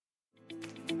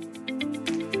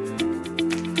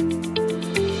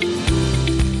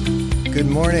Good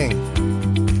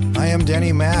morning. I am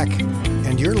Danny Mack,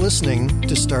 and you're listening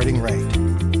to Starting Right.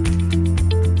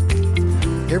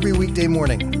 Every weekday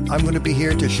morning, I'm going to be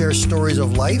here to share stories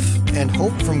of life and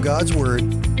hope from God's Word.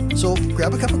 So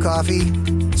grab a cup of coffee,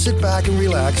 sit back and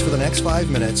relax for the next 5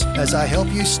 minutes as I help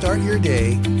you start your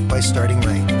day by starting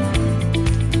right.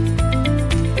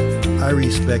 I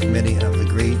respect many of the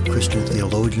great Christian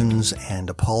theologians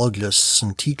and apologists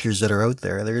and teachers that are out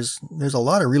there. There's a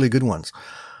lot of really good ones.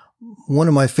 One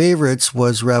of my favorites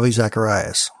was Ravi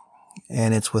Zacharias,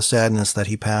 and it's with sadness that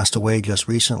he passed away just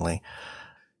recently.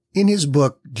 In his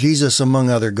book, Jesus Among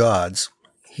Other Gods,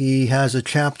 he has a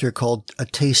chapter called A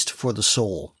Taste for the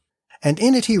Soul. And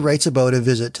in it, he writes about a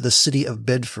visit to the city of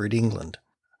Bedford, England.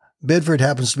 Bedford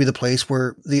happens to be the place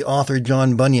where the author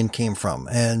John Bunyon came from.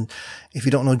 And if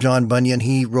you don't know John Bunyon,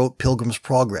 he wrote Pilgrims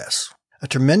Progress, a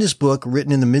tremendous book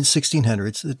written in the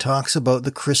mid-1600s that talks about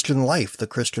the Christian life, the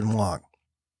Christian walk.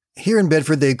 Here in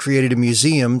Bedford, they created a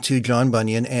museum to John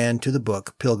Bunyon and to the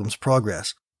book Pilgrims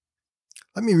Progress.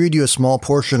 Let me read you a small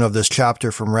portion of this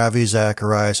chapter from Ravi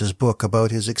Zacharias' book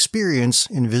about his experience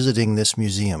in visiting this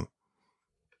museum.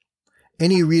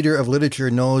 Any reader of literature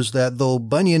knows that though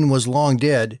Bunyan was long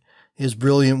dead, his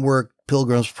brilliant work,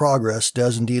 Pilgrim's Progress,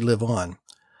 does indeed live on.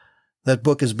 That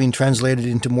book has been translated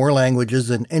into more languages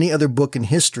than any other book in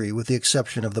history, with the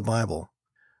exception of the Bible.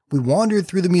 We wandered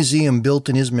through the museum built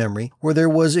in his memory, where there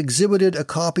was exhibited a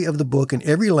copy of the book in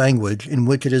every language in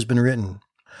which it has been written.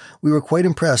 We were quite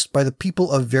impressed by the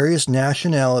people of various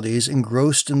nationalities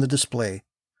engrossed in the display.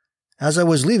 As I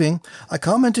was leaving, I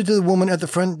commented to the woman at the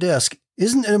front desk,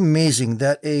 "Isn't it amazing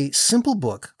that a simple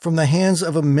book from the hands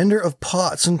of a mender of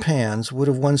pots and pans would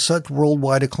have won such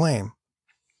worldwide acclaim?"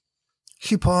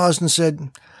 She paused and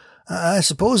said, "I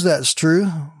suppose that's true,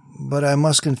 but I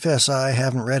must confess I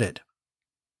haven't read it."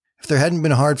 If there hadn't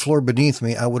been a hard floor beneath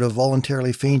me, I would have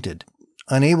voluntarily fainted.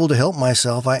 Unable to help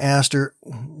myself, I asked her,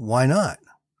 "Why not?"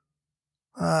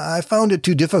 "I found it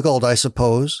too difficult, I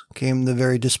suppose," came the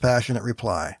very dispassionate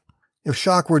reply. If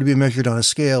shock were to be measured on a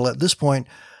scale, at this point,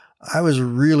 I was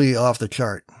really off the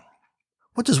chart.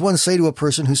 What does one say to a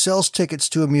person who sells tickets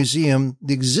to a museum,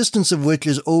 the existence of which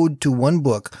is owed to one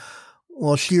book,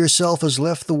 while she herself has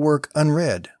left the work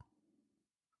unread?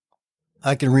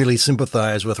 I can really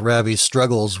sympathize with Ravi's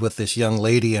struggles with this young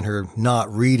lady and her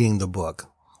not reading the book.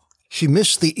 She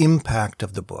missed the impact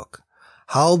of the book,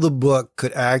 how the book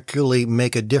could actually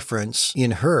make a difference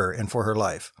in her and for her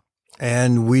life.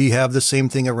 And we have the same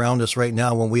thing around us right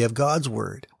now when we have God's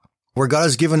Word, where God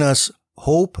has given us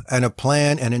hope and a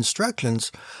plan and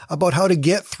instructions about how to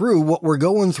get through what we're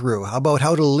going through, about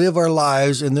how to live our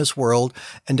lives in this world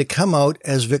and to come out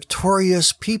as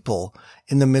victorious people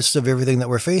in the midst of everything that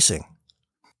we're facing.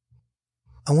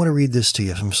 I want to read this to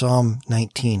you from Psalm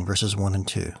 19, verses 1 and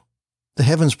 2. The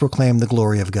heavens proclaim the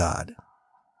glory of God.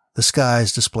 The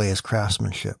skies display his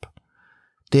craftsmanship.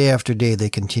 Day after day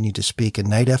they continue to speak, and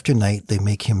night after night they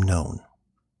make him known.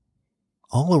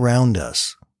 All around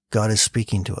us, God is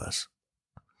speaking to us.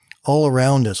 All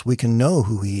around us, we can know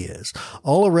who he is.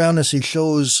 All around us, he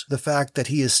shows the fact that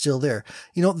he is still there.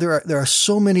 You know, there are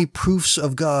so many proofs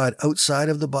of God outside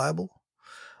of the Bible.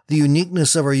 The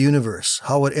uniqueness of our universe,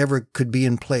 how it ever could be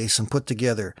in place and put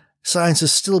together. Science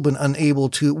has still been unable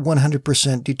to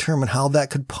 100% determine how that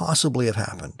could possibly have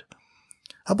happened.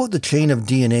 How about the chain of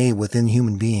DNA within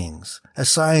human beings? As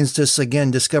scientists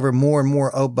again discover more and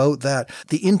more about that,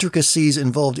 the intricacies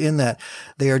involved in that,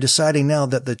 they are deciding now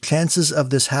that the chances of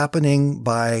this happening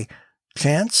by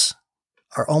chance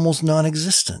are almost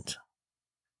non-existent.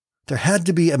 There had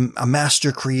to be a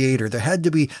master creator. There had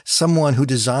to be someone who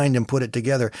designed and put it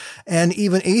together. And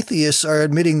even atheists are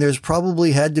admitting there's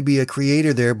probably had to be a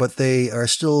creator there, but they are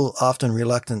still often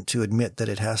reluctant to admit that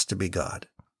it has to be God.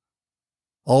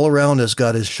 All around us,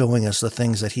 God is showing us the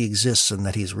things that he exists and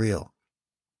that he's real.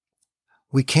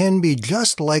 We can be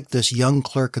just like this young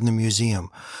clerk in the museum,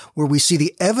 where we see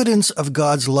the evidence of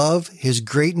God's love, his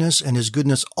greatness, and his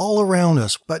goodness all around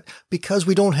us. But because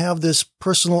we don't have this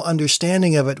personal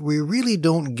understanding of it, we really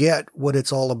don't get what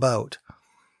it's all about.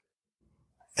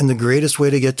 And the greatest way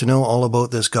to get to know all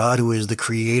about this God who is the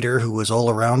creator, who is all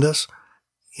around us,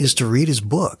 is to read his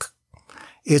book.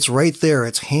 It's right there.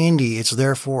 It's handy. It's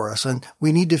there for us. And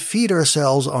we need to feed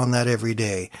ourselves on that every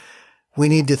day. We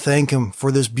need to thank him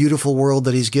for this beautiful world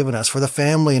that he's given us, for the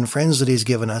family and friends that he's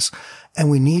given us.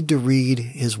 And we need to read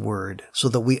his word so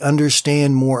that we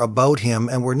understand more about him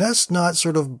and we're not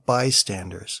sort of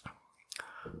bystanders.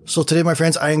 So today, my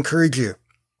friends, I encourage you.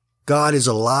 God is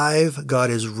alive. God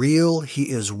is real. He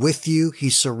is with you.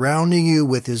 He's surrounding you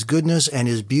with his goodness and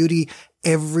his beauty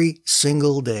every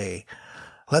single day.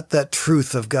 Let that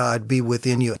truth of God be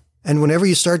within you. And whenever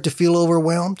you start to feel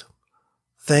overwhelmed,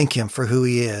 thank Him for who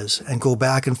He is and go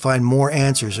back and find more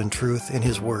answers and truth in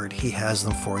His Word. He has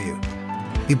them for you.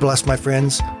 Be blessed, my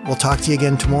friends. We'll talk to you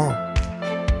again tomorrow.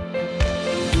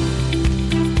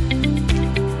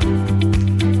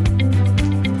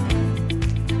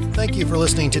 Thank you for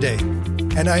listening today.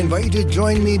 And I invite you to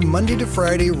join me Monday to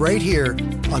Friday right here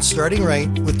on Starting Right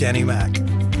with Danny Mack.